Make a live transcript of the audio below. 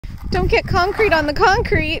Don't get concrete on the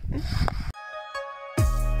concrete.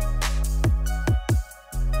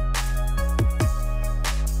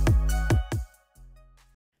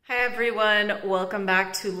 Hi everyone, welcome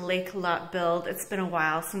back to Lake Lot Build. It's been a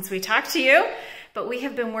while since we talked to you, but we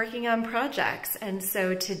have been working on projects. And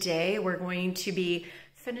so today we're going to be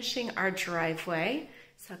finishing our driveway.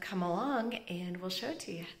 So come along and we'll show it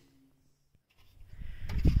to you.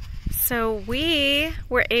 So we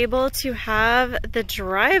were able to have the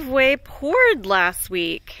driveway poured last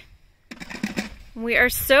week. We are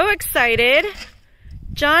so excited.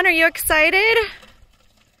 John, are you excited?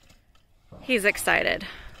 He's excited.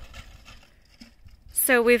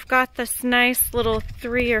 So we've got this nice little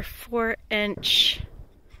 3 or 4 inch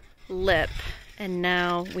lip, and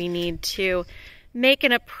now we need to make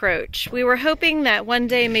an approach. We were hoping that one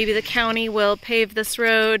day maybe the county will pave this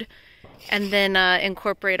road and then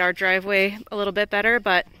incorporate our driveway a little bit better,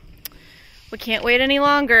 but we can't wait any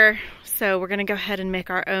longer. So we're gonna go ahead and make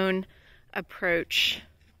our own approach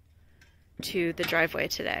to the driveway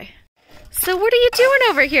today. So what are you doing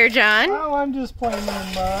over here, John? Oh, I'm just playing in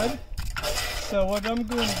the mud. So what I'm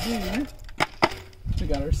going to do, we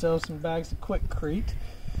got ourselves some bags of Quikcrete.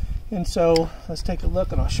 And so let's take a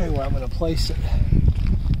look and I'll show you where I'm going to place it.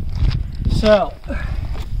 So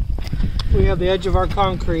we have the edge of our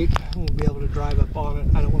concrete. We'll be able to drive up on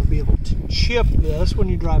it. I don't want to be able to chip this when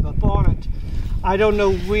you drive up on it. I don't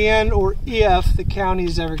know when or if the county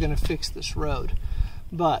is ever going to fix this road,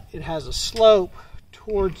 but it has a slope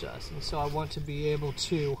towards us, and so I want to be able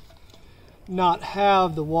to not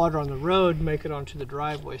have the water on the road make it onto the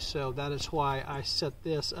driveway. So that is why I set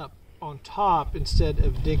this up on top instead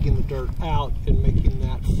of digging the dirt out and making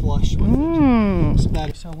that flush with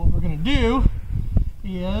it. So what we're going to do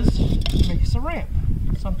is make us a ramp,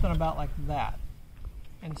 something about like that.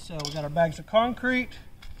 And so we got our bags of concrete,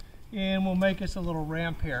 and we'll make us a little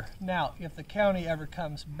ramp here. Now, if the county ever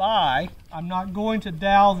comes by, I'm not going to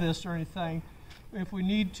dowel this or anything. If we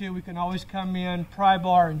need to, we can always come in, pry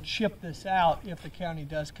bar, and chip this out if the county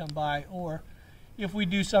does come by, or if we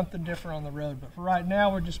do something different on the road. But for right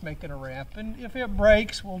now, we're just making a ramp. And if it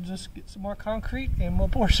breaks, we'll just get some more concrete and we'll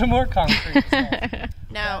pour some more concrete. So.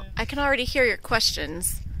 Now, I can already hear your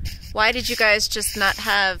questions. Why did you guys just not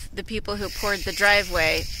have the people who poured the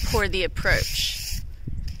driveway pour the approach?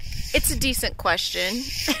 It's a decent question.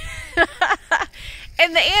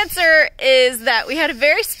 And the answer is that we had a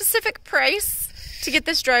very specific price to get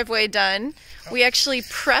this driveway done. We actually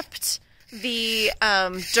prepped the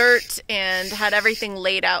dirt and had everything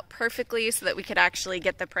laid out perfectly so that we could actually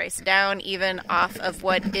get the price down even off of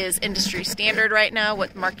what is industry standard right now,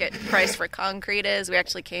 what market price for concrete is. We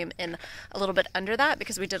actually came in a little bit under that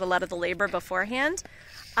because we did a lot of the labor beforehand.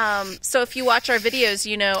 So if you watch our videos,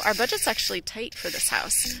 you know our budget's actually tight for this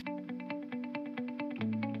house.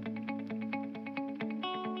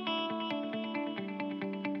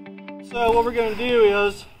 So what we're going to do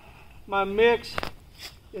is, my mix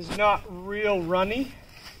is not real runny,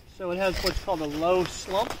 so it has what's called a low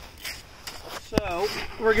slump. So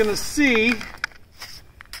we're going to see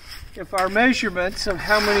if our measurements of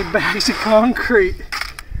how many bags of concrete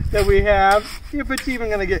that we have, if it's even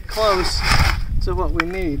going to get close to what we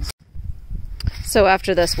need. So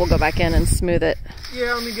after this, we'll go back in and smooth it.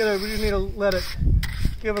 Yeah, we just need to let it,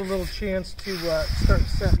 give it a little chance to start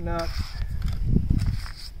setting up.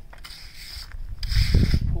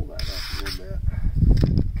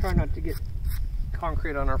 Try not to get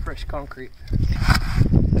concrete on our fresh concrete.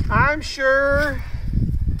 I'm sure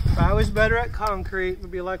if I was better at concrete, it would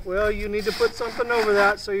be like, well, you need to put something over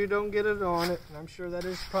that so you don't get it on it. And I'm sure that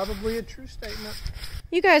is probably a true statement.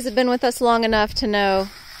 You guys have been with us long enough to know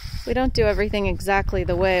we don't do everything exactly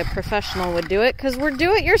the way a professional would do it because we're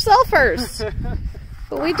do-it-yourselfers.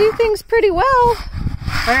 But we do things pretty well.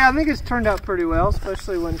 Hey, I think it's turned out pretty well,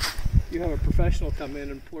 especially when you have a professional come in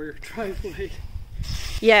and pour your driveway.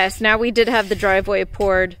 Yes, now we did have the driveway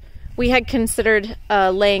poured. We had considered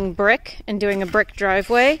laying brick and doing a brick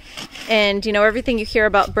driveway. And, you know, everything you hear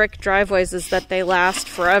about brick driveways is that they last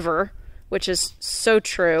forever, which is so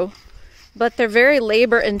true. But they're very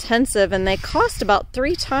labor intensive and they cost about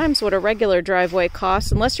 3 times what a regular driveway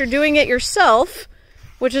costs, unless you're doing it yourself,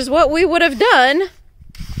 which is what we would have done.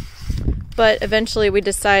 But eventually we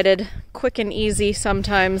decided quick and easy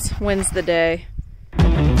sometimes wins the day.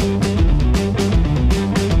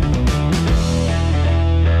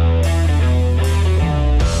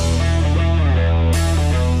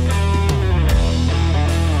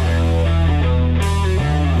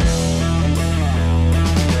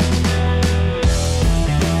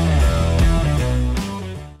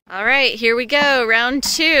 right, here we go. Round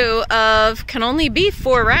 2 of can only be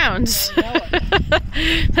 4 rounds.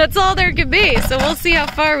 That's all there could be. So we'll see how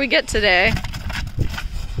far we get today.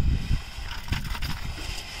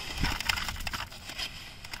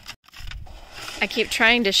 I keep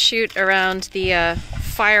trying to shoot around the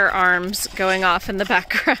firearms going off in the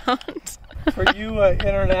background. For you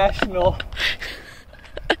international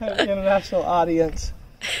audience,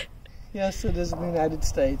 yes, it is in the United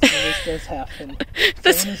States, and this does happen.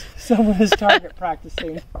 Someone is target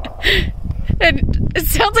practicing. And it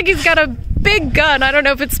sounds like he's got a big gun. I don't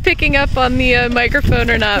know if it's picking up on the microphone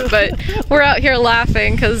or not, but we're out here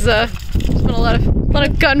laughing because there's been a lot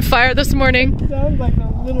of gunfire this morning. It sounds like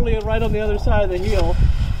I'm literally right on the other side of the hill.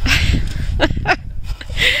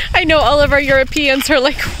 I know all of our Europeans are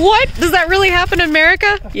like, what? Does that really happen in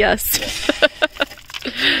America? Yes.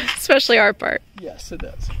 Especially our part. Yes, it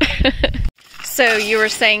does. So you were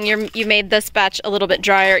saying you made this batch a little bit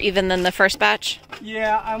drier even than the first batch?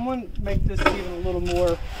 Yeah, I'm going to make this even a little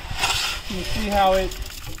more. You see how it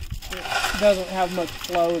doesn't have much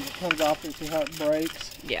flow as it comes off. You see how it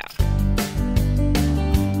breaks? Yeah.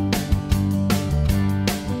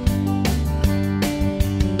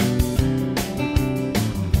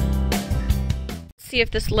 See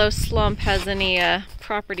if this low slump has any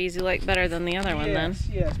properties you like better than the other one then.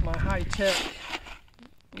 Yes, my high-tech.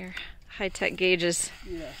 Your high-tech gauges.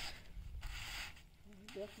 Yes.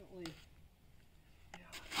 Definitely. Yeah.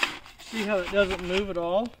 See how it doesn't move at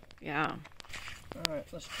all? Yeah. Alright,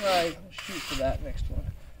 let's shoot for that next one.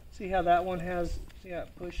 See how that one has, see how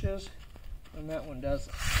it pushes? And that one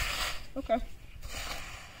doesn't. Okay.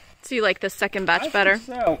 So you like the second batch better?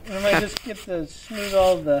 Think so. And I just get to smooth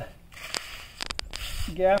all the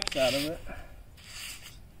gaps out of it.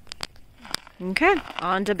 Okay,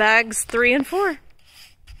 on to bags 3 and 4.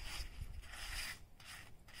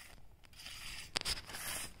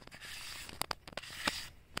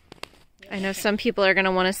 I know some people are going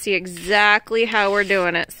to want to see exactly how we're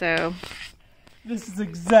doing it, so this is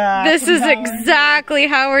exactly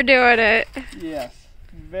how we're doing it. Yes,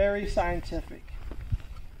 very scientific.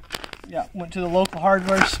 Yeah, went to the local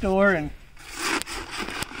hardware store and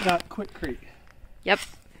got Quikcrete. Yep.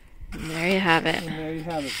 And there you have it. And there you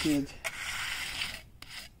have it, kids.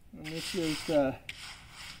 And this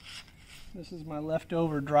is my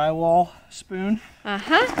leftover drywall spoon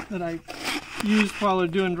that I used while I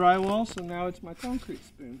was doing drywall, so now it's my concrete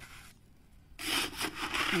spoon.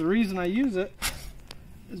 And the reason I use it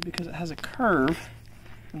is because it has a curve,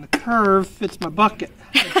 and the curve fits my bucket.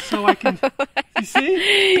 And so I can, you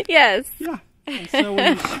see? Yes. Yeah. And so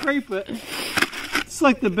when you scrape it, it's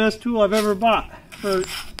like the best tool I've ever bought. For,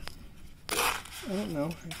 I don't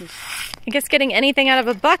know, I guess getting anything out of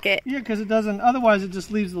a bucket. Yeah, because it doesn't, otherwise it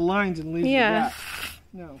just leaves the lines and leaves the gap.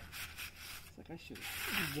 No. It's like I should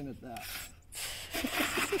have been at that.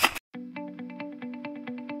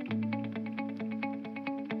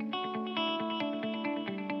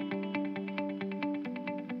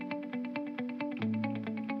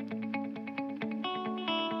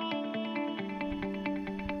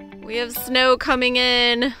 We have snow coming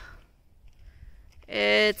in.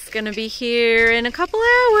 It's gonna be here in a couple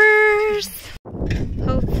hours.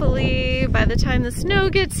 Hopefully by the time the snow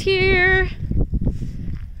gets here,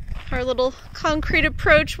 our little concrete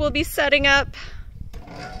approach will be setting up.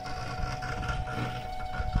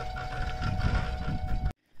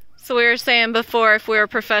 So we were saying before, if we were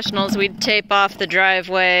professionals, we'd tape off the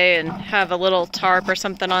driveway and have a little tarp or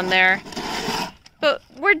something on there. But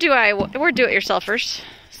we're do-it-yourselfers.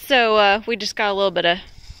 So we just got a little bit of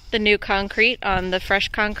the new concrete on the fresh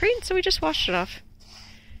concrete, so we just washed it off.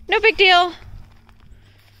 No big deal.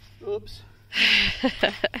 Oops. Did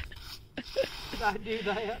I do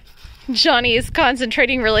that? Johnny is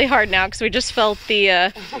concentrating really hard now because we just felt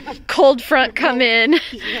the cold front come in.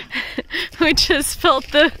 Yeah. We just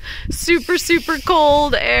felt the super, super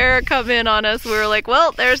cold air come in on us. We were like,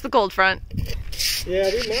 well, there's the cold front.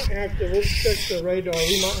 Yeah, we might have to, we'll check the radar.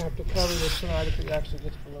 We might have to cover this tonight if it actually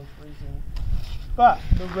gets below freezing. But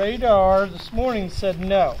the radar this morning said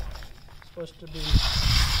no. It's supposed to be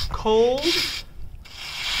cold,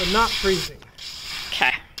 but not freezing.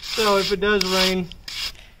 Okay. So if it does rain,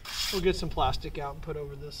 we'll get some plastic out and put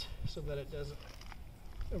over this so that it doesn't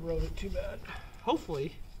erode it too bad.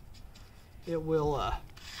 Hopefully, it will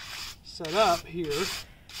set up here and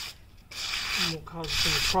won't cause us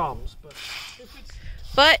any problems. But if it's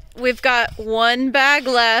we've got one bag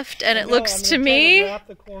left, and it looks to me. Wrap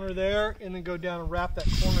the corner there, and then go down and wrap that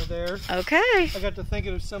corner there. Okay. I got to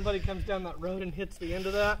thinking if somebody comes down that road and hits the end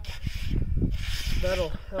of that,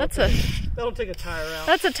 that'll take a tire out.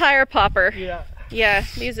 That's a tire popper. Yeah. Yeah,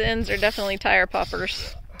 these ends are definitely tire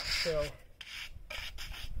poppers. backfill.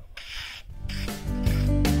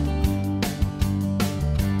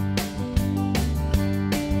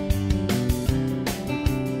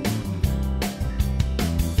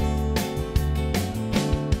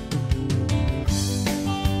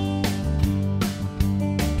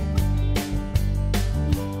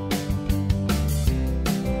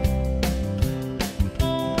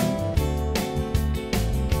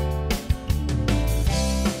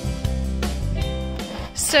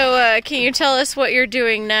 So can you tell us what you're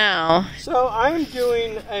doing now? So I'm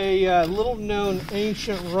doing a little known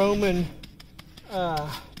ancient Roman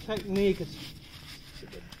technique. It's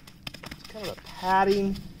kind of a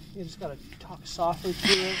padding. You just got to talk softly to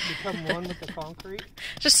it, become one with the concrete.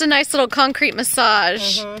 Just a nice little concrete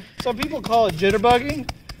massage. Some people call it jitterbugging,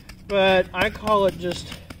 but I call it just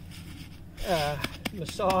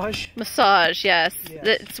massage. Massage, yes.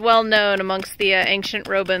 It's well known amongst the ancient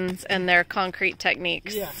Romans and their concrete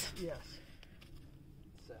techniques. Yes, yes.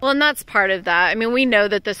 Well, and that's part of that. I mean, we know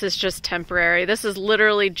that this is just temporary. This is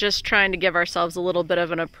literally just trying to give ourselves a little bit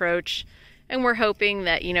of an approach. And we're hoping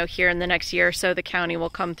that, you know, here in the next year or so, the county will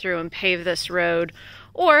come through and pave this road.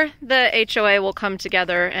 Or the HOA will come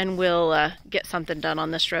together and we'll get something done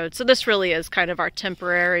on this road. So this really is kind of our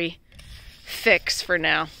temporary fix for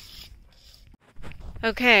now.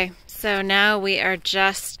 Okay, so now we are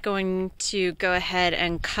just going to go ahead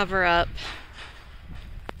and cover up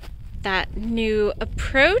that new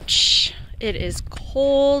approach. It is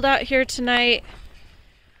cold out here tonight.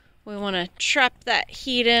 We want to trap that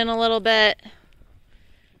heat in a little bit.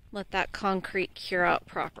 Let that concrete cure out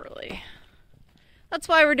properly. That's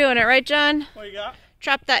why we're doing it, right, John? What you got?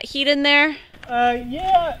 Trap that heat in there.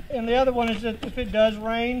 Yeah, and the other one is that if it does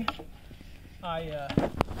rain, I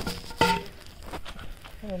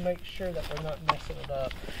want to make sure that we're not messing it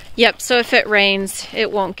up. Yep, so if it rains,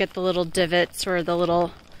 it won't get the little divots or the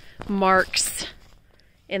little marks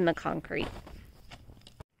in the concrete.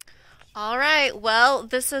 All right, well,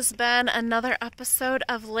 this has been another episode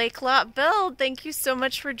of Lake Lot Build. Thank you so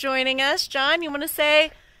much for joining us. John, you want to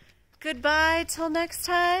say goodbye till next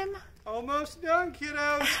time? Almost done,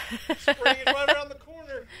 kiddos. Spring is right around the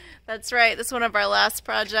corner. That's right. This is one of our last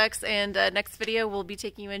projects, and next video we'll be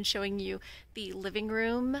taking you in, showing you the living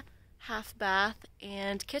room, half bath,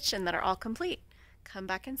 and kitchen that are all complete. Come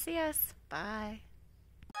back and see us. Bye.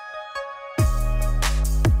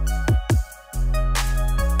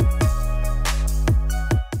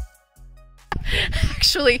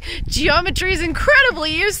 Actually, geometry is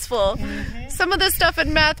incredibly useful. Some of the stuff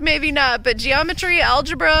in math, maybe not, but geometry,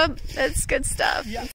 algebra, that's good stuff. Yeah.